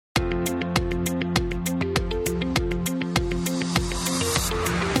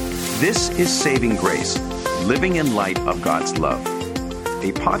This is Saving Grace, Living in Light of God's Love,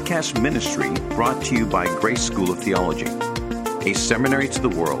 a podcast ministry brought to you by Grace School of Theology, a seminary to the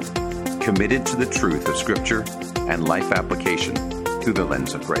world committed to the truth of Scripture and life application through the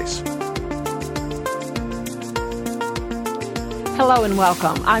lens of grace. Hello and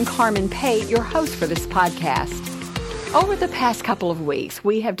welcome. I'm Carmen Pate, your host for this podcast. Over the past couple of weeks,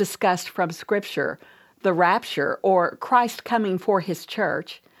 we have discussed from Scripture the rapture, or Christ coming for His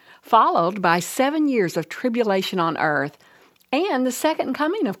church, followed by 7 years of tribulation on earth, and the second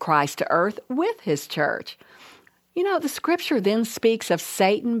coming of Christ to earth with His church. You know, the Scripture then speaks of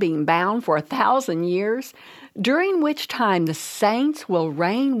Satan being bound for 1,000 years, during which time the saints will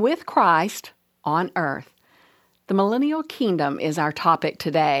reign with Christ on earth. The millennial kingdom is our topic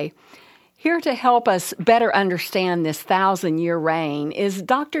today. Here to help us better understand this 1,000-year reign is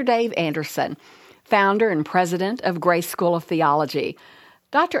Dr. Dave Anderson, founder and president of Grace School of Theology.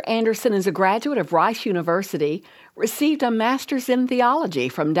 Dr. Anderson is a graduate of Rice University, received a master's in theology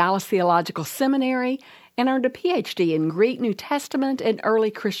from Dallas Theological Seminary, and earned a PhD in Greek New Testament and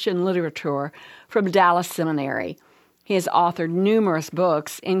early Christian literature from Dallas Seminary. He has authored numerous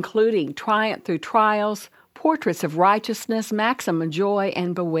books, including Triumph Through Trials, Portraits of Righteousness, Maxim of Joy,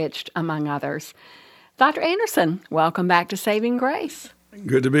 and Bewitched, among others. Dr. Anderson, welcome back to Saving Grace.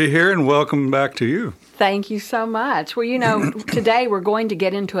 Good to be here, and welcome back to you. Thank you so much. Well, you know, today we're going to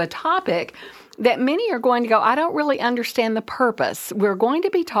get into a topic that many are going to go, I don't really understand the purpose. We're going to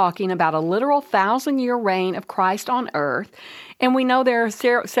be talking about a literal 1,000-year reign of Christ on earth, and we know there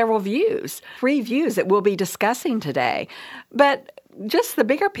are several views, 3 views that we'll be discussing today. But just the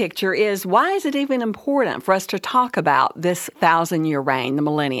bigger picture is, why is it even important for us to talk about this 1,000-year reign, the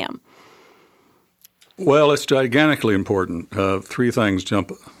millennium? Well, it's gigantically important. 3 things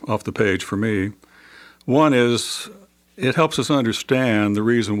jump off the page for me. One is it helps us understand the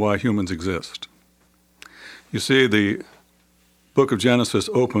reason why humans exist. You see, the book of Genesis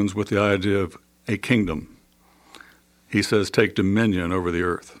opens with the idea of a kingdom. He says, take dominion over the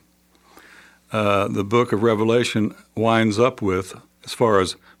earth. The book of Revelation winds up with, as far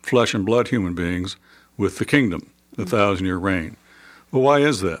as flesh and blood human beings, with the kingdom, the 1,000-year reign. Well, why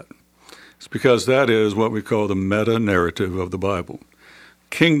is that? It's because that is what we call the meta-narrative of the Bible.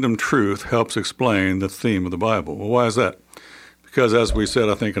 Kingdom truth helps explain the theme of the Bible. Well, why is that? Because, as we said,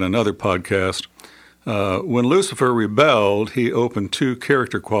 I think, in another podcast, when Lucifer rebelled, he opened 2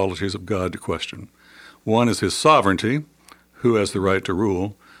 character qualities of God to question. One is His sovereignty, who has the right to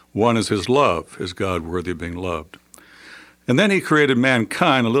rule. One is His love, is God worthy of being loved? And then He created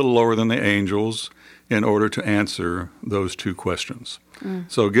mankind a little lower than the angels in order to answer those 2 questions.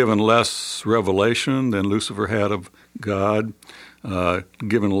 So given less revelation than Lucifer had of God,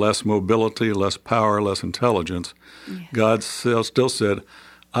 given less mobility, less power, less intelligence, God still said,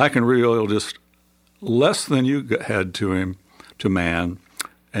 I can reveal just less than you had to him, to man,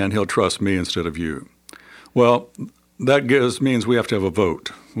 and he'll trust me instead of you. Well, that means we have to have a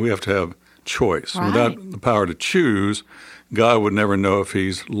vote. We have to have choice. Right. Without the power to choose, God would never know if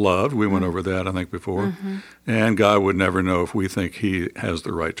He's loved. We went over that, I think, before. Mm-hmm. And God would never know if we think He has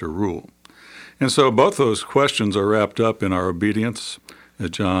the right to rule. And so both those questions are wrapped up in our obedience, as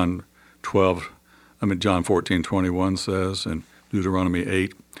John 14:21 says, and Deuteronomy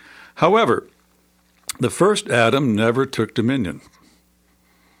 8. However, the first Adam never took dominion.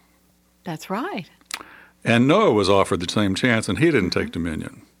 That's right. And Noah was offered the same chance, and he didn't take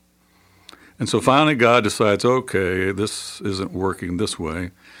dominion. And so finally God decides, okay, this isn't working this way.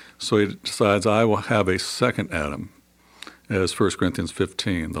 So He decides, I will have a second Adam, as 1 Corinthians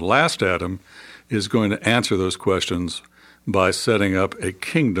 15. The last Adam is going to answer those questions by setting up a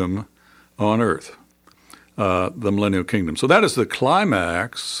kingdom on earth, the millennial kingdom. So that is the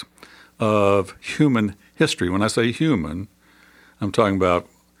climax of human history. When I say human, I'm talking about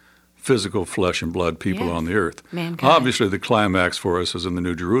physical flesh and blood people on the earth. Mankind. Obviously, the climax for us is in the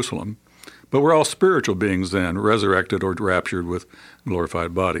New Jerusalem. But we're all spiritual beings then, resurrected or raptured with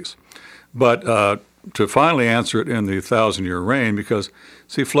glorified bodies. But to finally answer it in the 1,000-year reign, because,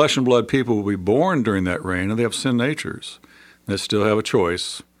 see, flesh and blood people will be born during that reign, and they have sin natures. They still have a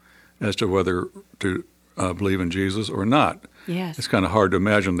choice as to whether to believe in Jesus or not. Yes. It's kind of hard to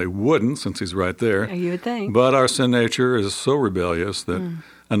imagine they wouldn't, since He's right there. You would think. But our sin nature is so rebellious that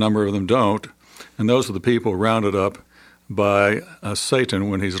a number of them don't, and those are the people rounded up by Satan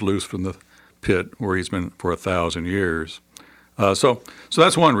when he's loose from the pit where he's been for 1,000 years. So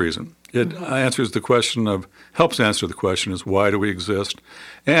that's one reason. It answers the question helps answer the question is, why do we exist?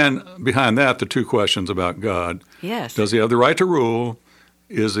 And behind that, the 2 questions about God. Yes. Does He have the right to rule?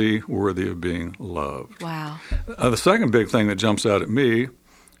 Is He worthy of being loved? Wow. The second big thing that jumps out at me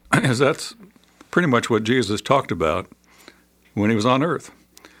is that's pretty much what Jesus talked about when he was on earth.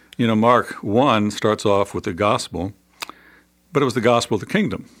 You know, Mark 1 starts off with the gospel, but it was the gospel of the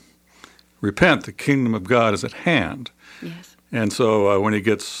kingdom. Repent, the kingdom of God is at hand. Yes. And so when he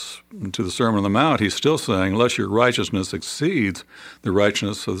gets to the Sermon on the Mount, he's still saying, unless your righteousness exceeds the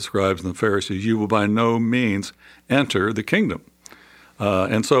righteousness of the scribes and the Pharisees, you will by no means enter the kingdom.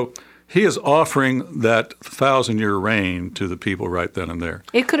 And so he is offering that 1,000-year reign to the people right then and there.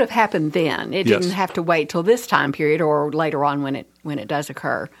 It could have happened then. It Yes. didn't have to wait till this time period or later on when it does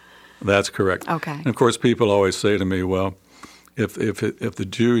occur. That's correct. Okay. And of course, people always say to me, well, if the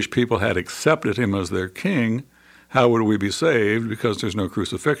Jewish people had accepted him as their king, how would we be saved? Because there's no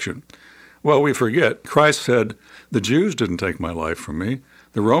crucifixion. Well, we forget. Christ said, the Jews didn't take my life from me.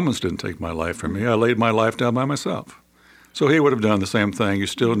 The Romans didn't take my life from me. I laid my life down by myself. So he would have done the same thing. You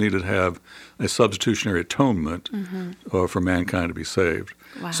still needed to have a substitutionary atonement for mankind to be saved.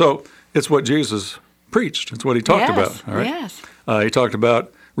 Wow. So it's what Jesus preached. It's what he talked about. All right? Yes. He talked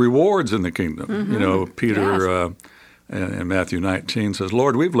about rewards in the kingdom. You know, Peter Yes. in Matthew 19 says,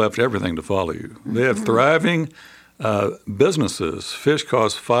 Lord, we've left everything to follow you. They have thriving businesses. Fish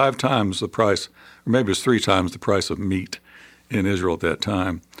cost 5 times the price, or maybe it's 3 times the price of meat in Israel at that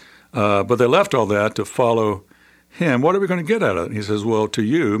time. But they left all that to follow him. What are we going to get out of it? He says, well, to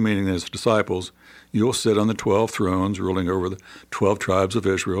you, meaning his disciples, you'll sit on the 12 thrones ruling over the 12 tribes of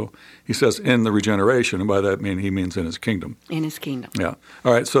Israel. He says in the regeneration, and by that he means in his kingdom. In his kingdom. Yeah.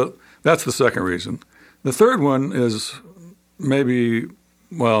 All right, so that's the second reason. The third one is maybe,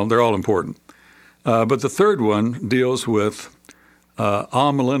 well, they're all important. But the third one deals with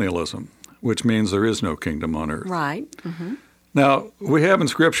amillennialism, which means there is no kingdom on earth. Right. Mm-hmm. Now, we have in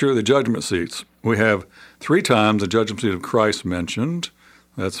Scripture the judgment seats. We have 3 times the judgment seat of Christ mentioned.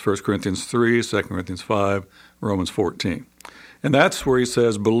 That's 1 Corinthians 3, 2 Corinthians 5, Romans 14. And that's where he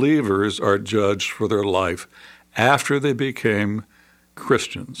says believers are judged for their life after they became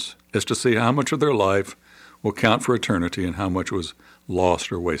Christians. It's to see how much of their life will count for eternity and how much was lost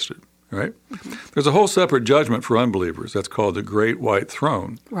or wasted. Right? Mm-hmm. There's a whole separate judgment for unbelievers. That's called the Great White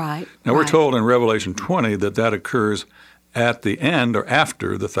Throne. Right. Now, we're told in Revelation 20 that occurs at the end or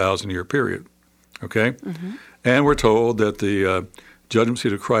after the 1,000-year period. Okay? Mm-hmm. And we're told that the judgment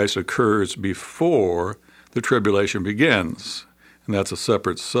seat of Christ occurs before the tribulation begins. And that's a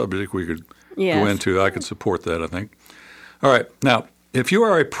separate subject we could go into. I could support that, I think. All right. Now, if you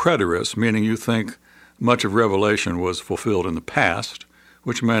are a preterist, meaning you think much of Revelation was fulfilled in the past,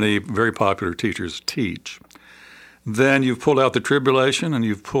 which many very popular teachers teach, then you've pulled out the tribulation and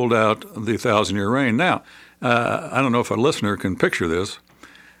you've pulled out the 1,000-year reign. Now, I don't know if a listener can picture this,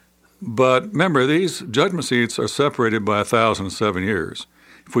 but remember, these judgment seats are separated by 1,007 years.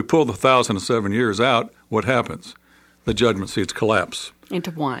 If we pull the 1,007 years out, what happens? The judgment seats collapse. Into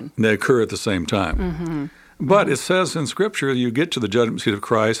one. And they occur at the same time. Mm-hmm. But it says in Scripture you get to the judgment seat of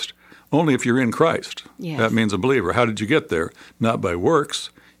Christ only if you're in Christ. Yes. That means a believer. How did you get there? Not by works.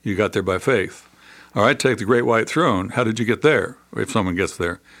 You got there by faith. All right, take the Great White Throne. How did you get there, if someone gets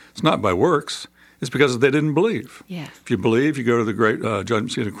there? It's not by works. It's because they didn't believe. Yes. If you believe, you go to the great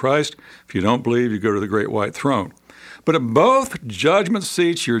judgment seat of Christ. If you don't believe, you go to the Great White Throne. But at both judgment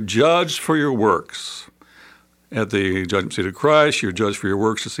seats, you're judged for your works. At the judgment seat of Christ, you're judged for your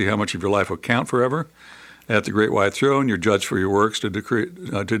works to see how much of your life will count forever. At the Great White Throne, you're judged for your works to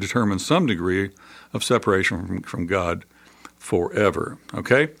determine some degree of separation from God forever.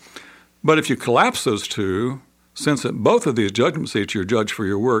 Okay? But if you collapse those two, since at both of these judgment seats you're judged for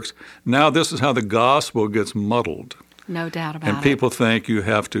your works, now this is how the gospel gets muddled. No doubt about it. And people think you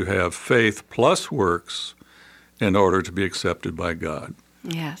have to have faith plus works in order to be accepted by God.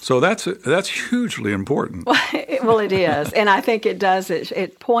 Yes. So that's hugely important. Well, it is. And I think it does.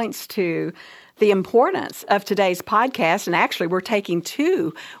 It points to the importance of today's podcast. And actually, we're taking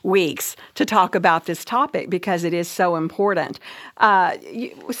 2 weeks to talk about this topic because it is so important.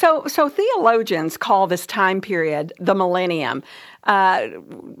 So theologians call this time period the millennium.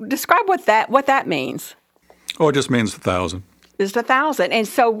 Describe what that means. Oh, it just means 1,000. It's 1,000. And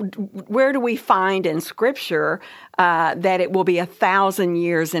so where do we find in Scripture that it will be 1,000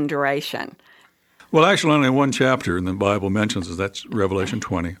 years in duration? Well, actually, only one chapter in the Bible mentions it. That's Revelation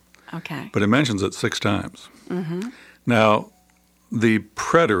 20. Okay. But it mentions it 6 times. Mm-hmm. Now, the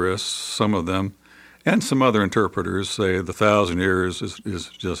preterists, some of them, and some other interpreters say the 1,000 years is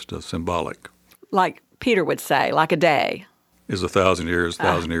just symbolic. Like Peter would say, like a day. Is 1,000 years,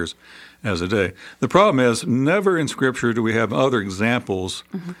 1,000 years as a day. The problem is, never in Scripture do we have other examples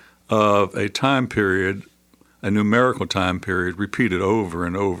of a time period, a numerical time period, repeated over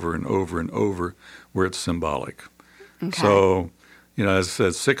and over and over and over, where it's symbolic. Okay. So, as I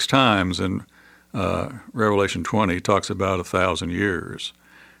said, 6 times in Revelation 20 talks about 1,000 years.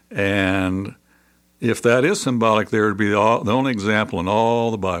 And if that is symbolic, there would be the only example in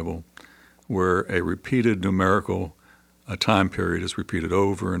all the Bible where a repeated numerical time period is repeated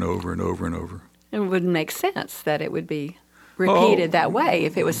over and over and over and over. It would make sense that it would be repeated that way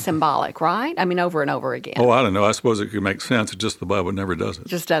if it was symbolic, right? I mean, over and over again. Oh, I don't know. I suppose it could make sense. It's just the Bible never does it.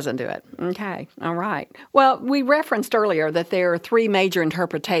 Just doesn't do it. Okay. All right. Well, we referenced earlier that there are 3 major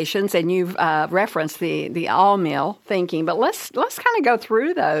interpretations, and you've referenced the all-meal thinking. But let's kind of go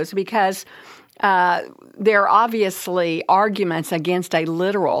through those because there are obviously arguments against a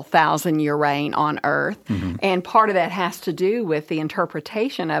literal 1,000-year reign on earth, and part of that has to do with the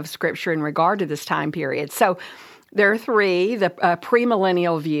interpretation of Scripture in regard to this time period. So there are 3, the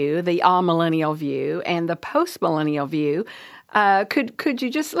premillennial view, the amillennial view, and the postmillennial view. Could you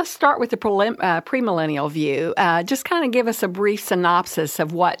let's start with the premillennial view. Just kind of give us a brief synopsis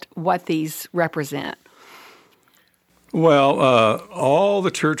of what these represent. Well, all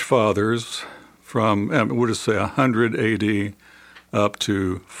the church fathers from, we'll just say 100 A.D. up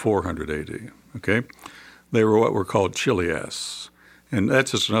to 400 A.D., okay? They were what were called chilias. And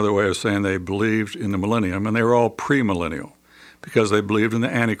that's just another way of saying they believed in the millennium, and they were all premillennial because they believed in the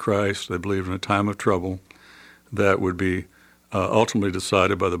Antichrist, they believed in a time of trouble that would be ultimately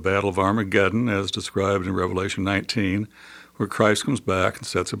decided by the Battle of Armageddon, as described in Revelation 19, where Christ comes back and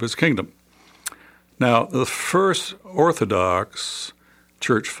sets up his kingdom. Now, the first Orthodox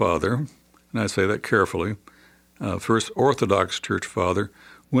church father, and I say that carefully, first Orthodox church father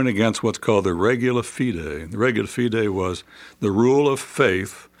went against what's called the regula fide. The regula fide was the rule of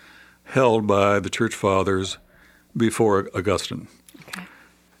faith held by the church fathers before Augustine. Okay.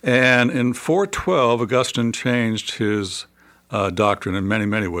 And in 412, Augustine changed his doctrine in many,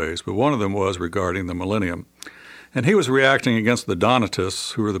 many ways, but one of them was regarding the millennium. And he was reacting against the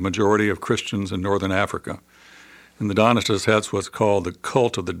Donatists, who were the majority of Christians in northern Africa. And the Donatists had what's called the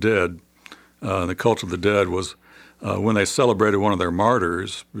cult of the dead. The cult of the dead was when they celebrated one of their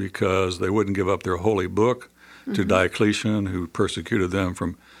martyrs because they wouldn't give up their holy book to Diocletian, who persecuted them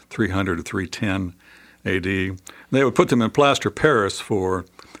from 300 to 310 A.D. They would put them in plaster Paris for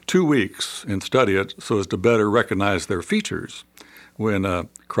 2 weeks and study it so as to better recognize their features when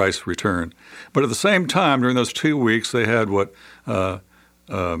Christ returned. But at the same time, during those 2 weeks, they had what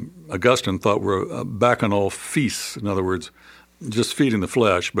Augustine thought were bacchanal feasts, in other words, just feeding the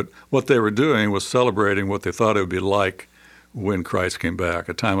flesh. But what they were doing was celebrating what they thought it would be like when Christ came back,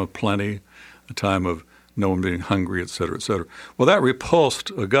 a time of plenty, a time of no one being hungry, et cetera, et cetera. Well, that repulsed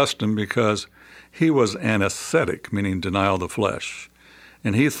Augustine because he was an ascetic, meaning denial of the flesh.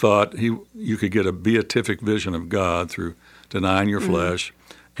 And he thought you could get a beatific vision of God through denying your flesh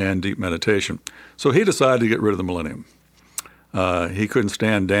and deep meditation. So he decided to get rid of the millennium. He couldn't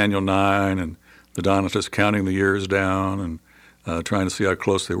stand Daniel 9 and the Donatists counting the years down and trying to see how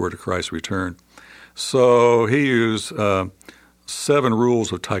close they were to Christ's return. So he used 7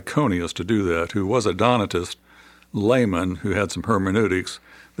 rules of Tychonius to do that, who was a Donatist layman who had some hermeneutics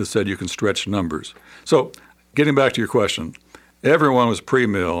that said you can stretch numbers. So getting back to your question, everyone was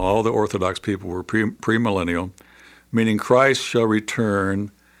premill. All the Orthodox people were premillennial, meaning Christ shall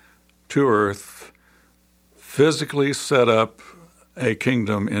return to earth, physically set up a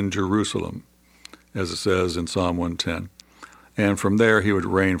kingdom in Jerusalem, as it says in Psalm 110. And from there, he would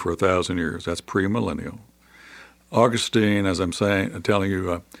reign for 1,000 years. That's premillennial. Augustine, as I'm telling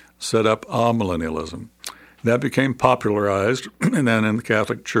you, set up amillennialism. That became popularized, and then in the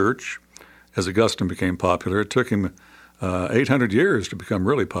Catholic Church, as Augustine became popular, it took him 800 years to become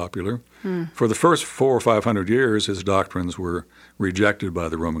really popular. For the first 400 or 500 years, his doctrines were rejected by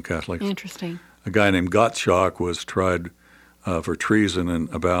the Roman Catholics. Interesting. A guy named Gottschalk was tried for treason in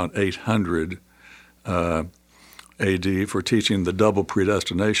about 800 A.D. for teaching the double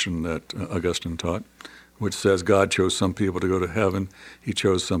predestination that Augustine taught, which says God chose some people to go to heaven, he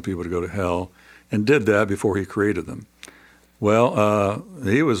chose some people to go to hell, and did that before he created them. Well,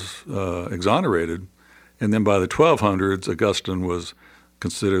 he was exonerated, and then by the 1200s, Augustine was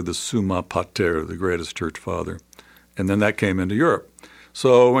considered the Summa Pater, the greatest church father, and then that came into Europe.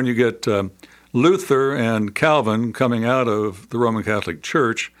 So when you get Luther and Calvin coming out of the Roman Catholic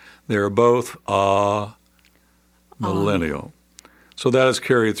Church, they are both millennial. So that is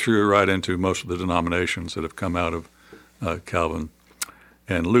carried through right into most of the denominations that have come out of Calvin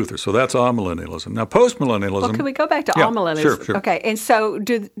and Luther. So that's amillennialism. Now, postmillennialism. Well, can we go back to amillennialism? Sure. Okay, and so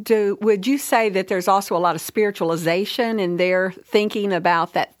would you say that there's also a lot of spiritualization in their thinking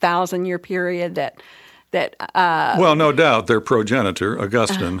about that 1,000-year period that that well, no doubt their progenitor,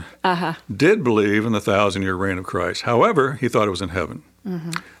 Augustine, did believe in the 1,000-year reign of Christ. However, he thought it was in heaven.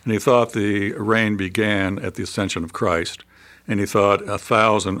 And he thought the reign began at the ascension of Christ. And he thought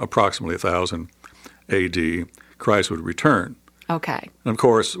approximately 1,000 A.D., Christ would return. Okay. And of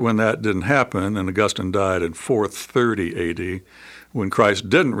course, when that didn't happen, and Augustine died in 430 A.D., when Christ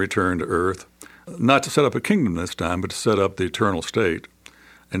didn't return to earth, not to set up a kingdom this time, but to set up the eternal state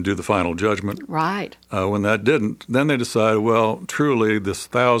and do the final judgment. Right. When that didn't, then they decided, well, truly, this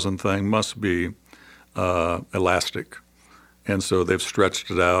 1,000 thing must be elastic. And so they've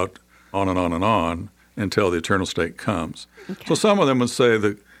stretched it out on and on and on until the eternal state comes. Okay. So some of them would say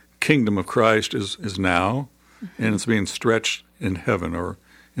the kingdom of Christ is now, and it's being stretched in heaven or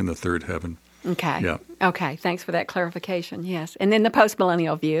in the third heaven. Okay. Yeah. Okay. Thanks for that clarification. Yes. And then the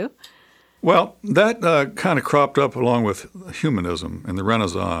postmillennial view. Well, that kind of cropped up along with humanism and the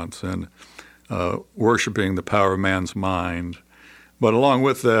Renaissance and worshiping the power of man's mind. But along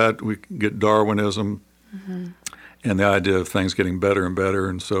with that, we get Darwinism and the idea of things getting better and better.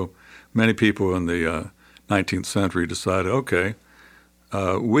 And so many people in the 19th century decided, okay,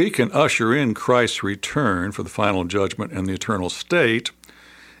 we can usher in Christ's return for the final judgment and the eternal state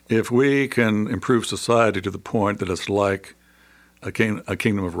if we can improve society to the point that it's like a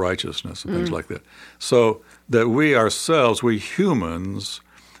kingdom of righteousness and things like that. So that we ourselves, we humans,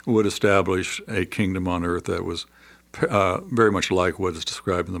 would establish a kingdom on earth that was very much like what is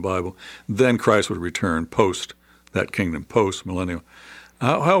described in the Bible. Then Christ would return post that kingdom, post-millennial.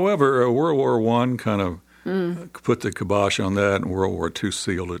 However, World War I kind of put the kibosh on that, and World War II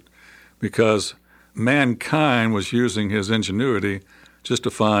sealed it, because mankind was using his ingenuity just to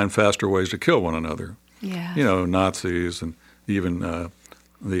find faster ways to kill one another. Yeah. You know, Nazis and even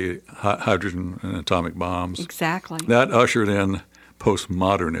the hydrogen and atomic bombs. Exactly. That ushered in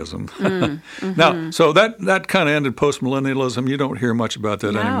postmodernism. Now, so that kind of ended postmillennialism. You don't hear much about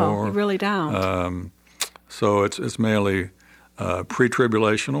that anymore. No, you really don't. So it's mainly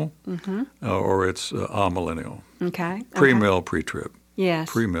pre-tribulational or it's amillennial. Okay. Pre-mill, pre-trib. Yes.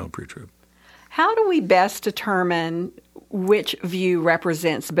 Pre-mill, pre-trib. How do we best determine which view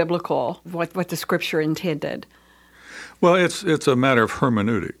represents biblical, what the Scripture intended? Well, it's a matter of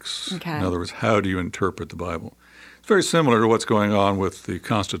hermeneutics. Okay. In other words, how do you interpret the Bible? It's very similar to what's going on with the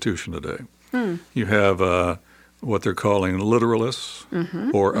Constitution today. You have what they're calling literalists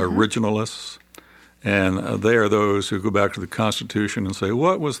or originalists, and they are those who go back to the Constitution and say,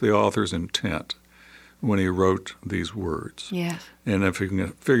 what was the author's intent when he wrote these words? Yes. And if you can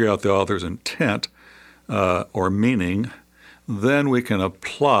figure out the author's intent or meaning, then we can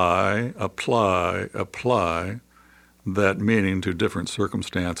apply that meaning to different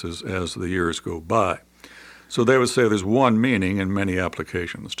circumstances as the years go by. So they would say there's one meaning and many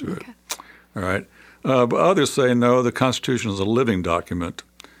applications to it. All right. But others say, no, the Constitution is a living document.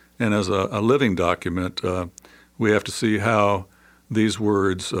 And as a living document, we have to see how these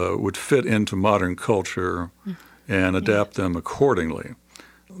words would fit into modern culture and adapt them accordingly.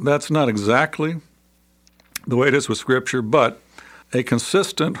 That's not exactly the way it is with Scripture, but a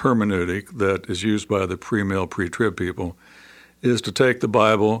consistent hermeneutic that is used by the pre-mill, pre-trib people is to take the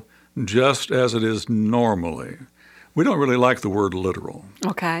Bible just as it is normally. We don't really like the word literal.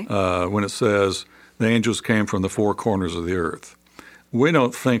 Okay. When it says the angels came from the four corners of the earth. We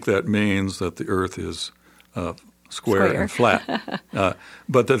don't think that means that the earth is square and flat,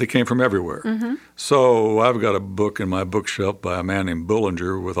 but that they came from everywhere. So I've got a book in my bookshelf by a man named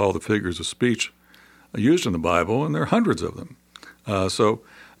Bullinger with all the figures of speech used in the Bible, and there are hundreds of them. So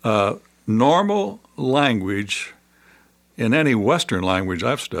normal language in any Western language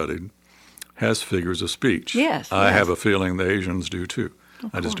I've studied has figures of speech. Yes. I have a feeling the Asians do too.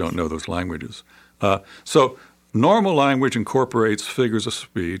 I just don't know those languages. So normal language incorporates figures of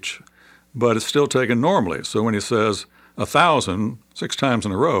speech, but it's still taken normally. So when he says 1,000 6 times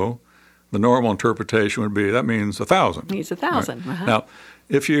in a row, the normal interpretation would be that means 1,000. Means 1,000. Right? Now,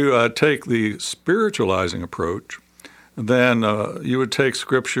 if you take the spiritualizing approach, then you would take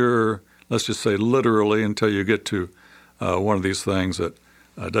Scripture, let's just say literally, until you get to one of these things that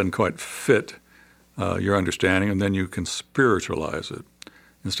doesn't quite fit your understanding, and then you can spiritualize it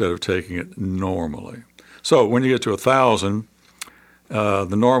instead of taking it normally. So when you get to 1,000,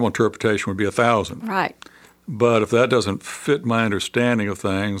 the normal interpretation would be 1,000. Right. But if that doesn't fit my understanding of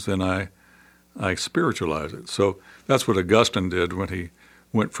things, then I spiritualize it. So that's what Augustine did when he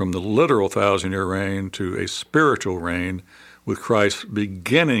went from the literal 1,000-year reign to a spiritual reign with Christ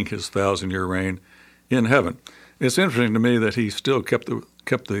beginning his 1,000-year reign in heaven. It's interesting to me that he still kept the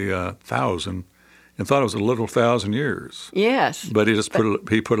 1,000 and thought it was a literal 1,000 years. Yes. But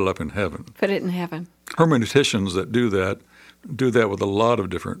he put it up in heaven. Put it in heaven. hermeneuticians that do that with a lot of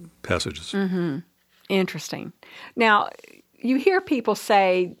different passages. Mm-hmm. Interesting. Now, you hear people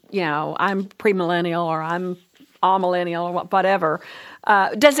say, I'm premillennial or I'm amillennial or whatever.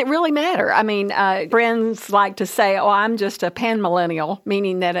 Does it really matter? I mean, friends like to say, I'm just a panmillennial,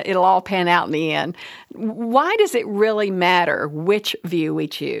 meaning that it'll all pan out in the end. Why does it really matter which view we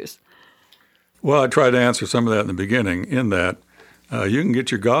choose? Well, I tried to answer some of that in the beginning, in that you can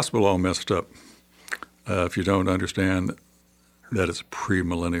get your gospel all messed up if you don't understand that it's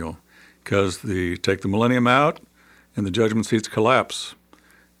premillennial, because take the millennium out and the judgment seats collapse.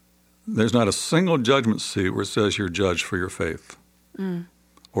 There's not a single judgment seat where it says you're judged for your faith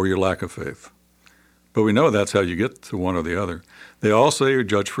or your lack of faith. But we know that's how you get to one or the other. They all say you're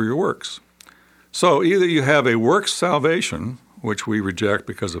judged for your works. So either you have a works salvation, which we reject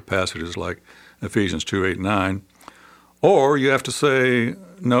because of passages like Ephesians 2:8-9, or you have to say,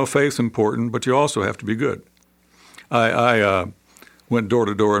 no, faith's important, but you also have to be good. I went door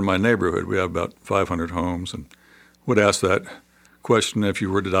to door in my neighborhood. We have about 500 homes, and would ask that question: if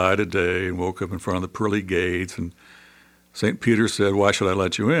you were to die today and woke up in front of the pearly gates and St. Peter said, why should I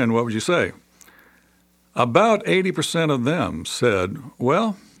let you in? What would you say? About 80% of them said,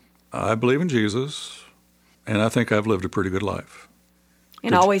 well, I believe in Jesus, and I think I've lived a pretty good life.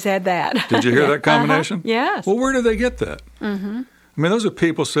 And always add that. Did you hear that combination? Uh-huh. Yes. Well, where did they get that? Mm-hmm. I mean, those are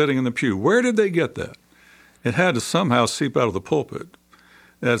people sitting in the pew. Where did they get that? It had to somehow seep out of the pulpit.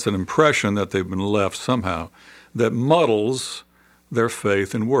 That's an impression that they've been left somehow that muddles their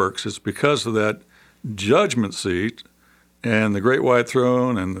faith and works. It's because of that judgment seat and the great white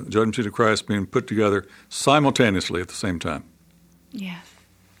throne and the judgment seat of Christ being put together simultaneously at the same time. Yes.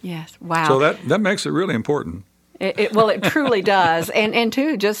 Wow. So that makes it really important. It truly does. And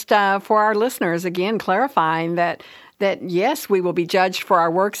too, just for our listeners, again, clarifying that yes, we will be judged for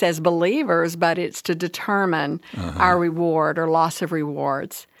our works as believers, but it's to determine our reward or loss of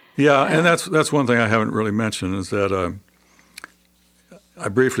rewards. Yeah, and that's one thing I haven't really mentioned is that I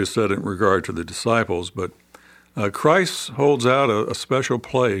briefly said it in regard to the disciples, but Christ holds out a special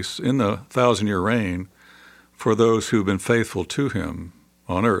place in the 1,000-year reign for those who've been faithful to him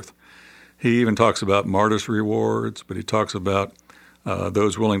on earth. He even talks about martyrs' rewards, but he talks about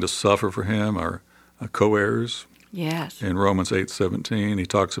those willing to suffer for him are co-heirs. Yes. In Romans 8:17, he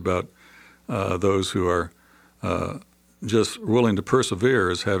talks about those who are just willing to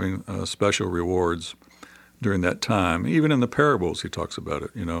persevere as having special rewards during that time. Even in the parables, he talks about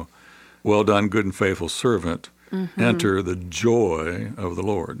it. Well done, good and faithful servant. Mm-hmm. Enter the joy of the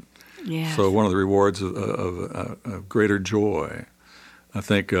Lord. Yes. So one of the rewards of greater joy, I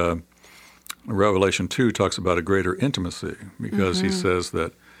think Revelation 2 talks about a greater intimacy because he says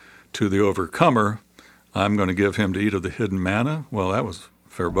that to the overcomer, I'm going to give him to eat of the hidden manna. Well, that was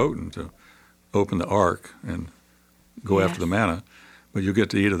verboten to open the ark and go after the manna. But you get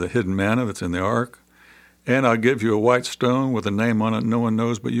to eat of the hidden manna that's in the ark. And I'll give you a white stone with a name on it no one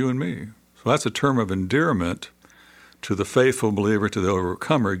knows but you and me. So that's a term of endearment to the faithful believer, to the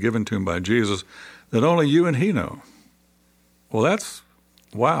overcomer, given to him by Jesus, that only you and he know. Well, that's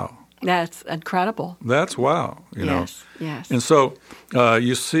wow. That's incredible. That's wow. You know. Yes. And so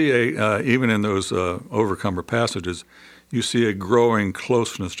you see, even in those overcomer passages, you see a growing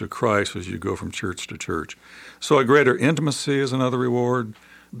closeness to Christ as you go from church to church. So a greater intimacy is another reward.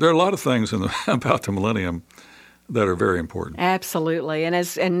 There are a lot of things about the millennium that are very important. Absolutely.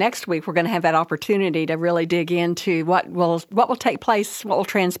 And next week we're going to have that opportunity to really dig into what will take place, what will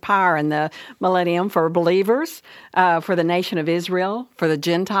transpire in the millennium for believers, for the nation of Israel, for the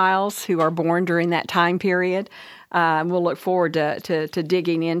Gentiles who are born during that time period. We'll look forward to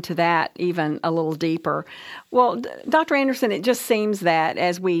digging into that even a little deeper. Well, Dr. Anderson, it just seems that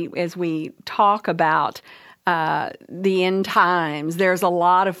as we talk about the end times, there's a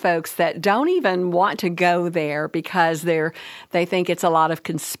lot of folks that don't even want to go there because they think it's a lot of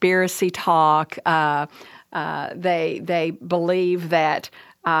conspiracy talk. They believe that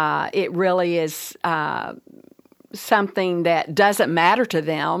it really is something that doesn't matter to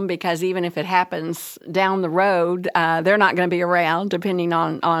them because even if it happens down the road, they're not going to be around, depending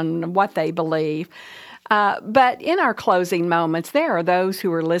on what they believe. But in our closing moments, there are those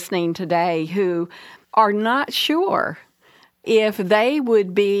who are listening today who are not sure if they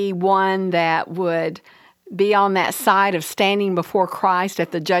would be one that would be on that side of standing before Christ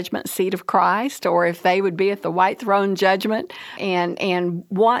at the judgment seat of Christ, or if they would be at the white throne judgment and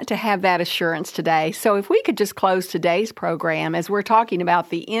want to have that assurance today. So if we could just close today's program as we're talking about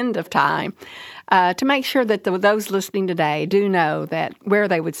the end of time, to make sure that those listening today do know that where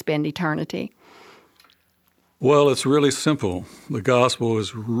they would spend eternity. Well, it's really simple. The gospel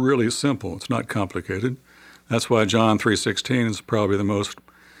is really simple. It's not complicated. That's why John 3:16 is probably the most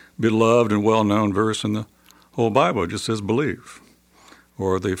beloved and well-known verse in the whole Bible. It just says believe.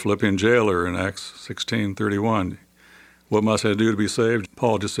 Or the Philippian jailer in Acts 16:31. What must I do to be saved?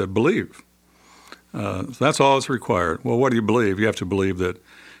 Paul just said believe. That's all that's required. Well, what do you believe? You have to believe that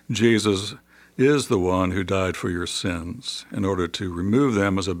Jesus is the one who died for your sins in order to remove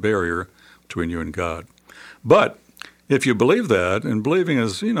them as a barrier between you and God. But if you believe that, and believing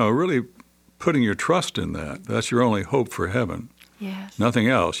is, really putting your trust in that, that's your only hope for heaven. Yes. Nothing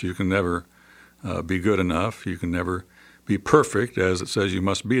else. You can never be good enough. You can never be perfect, as it says you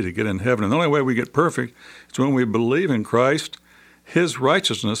must be to get in heaven. And the only way we get perfect is when we believe in Christ. His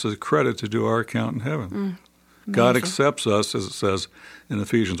righteousness is credited to our account in heaven. God accepts us, as it says in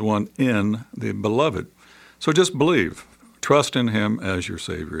Ephesians 1, in the beloved. So just believe. Trust in him as your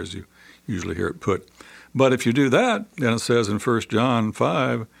Savior, as you usually hear it put. But if you do that, then it says in 1 John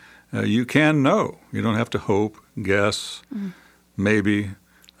 5, you can know. You don't have to hope, guess, maybe.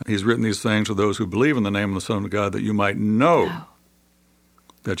 He's written these things to those who believe in the name of the Son of God, that you might know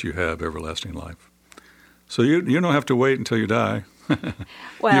that you have everlasting life. So you don't have to wait until you die.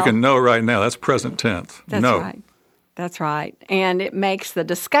 Well, you can know right now. That's present tense. That's know. right. That's right. And it makes the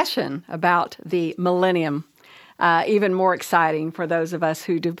discussion about the millennium even more exciting for those of us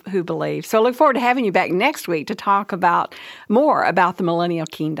who believe. So I look forward to having you back next week to talk more about the millennial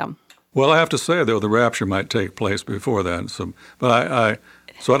kingdom. Well, I have to say, though, the rapture might take place before that. So I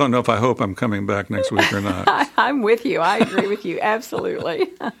don't know if I hope I'm coming back next week or not. I'm with you. I agree with you.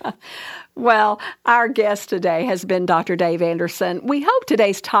 Absolutely. Well, our guest today has been Dr. Dave Anderson. We hope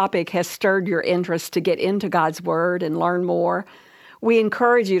today's topic has stirred your interest to get into God's Word and learn more. We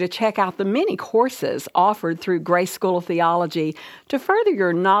encourage you to check out the many courses offered through Grace School of Theology to further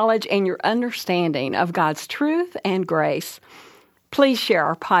your knowledge and your understanding of God's truth and grace. Please share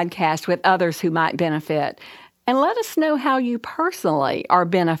our podcast with others who might benefit, and let us know how you personally are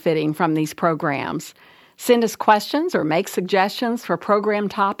benefiting from these programs. Send us questions or make suggestions for program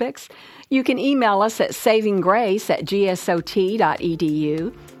topics. You can email us at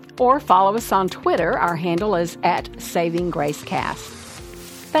savinggrace@gsot.edu or follow us on Twitter. Our handle is @SavingGraceCast.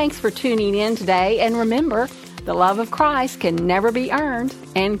 Thanks for tuning in today, and remember, the love of Christ can never be earned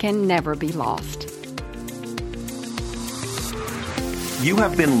and can never be lost. You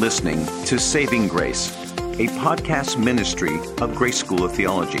have been listening to Saving Grace, a podcast ministry of Grace School of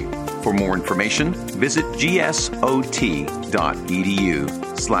Theology. For more information, visit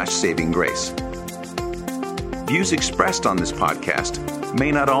gsot.edu/savinggrace. Views expressed on this podcast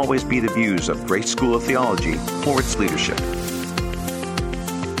may not always be the views of Grace School of Theology or its leadership.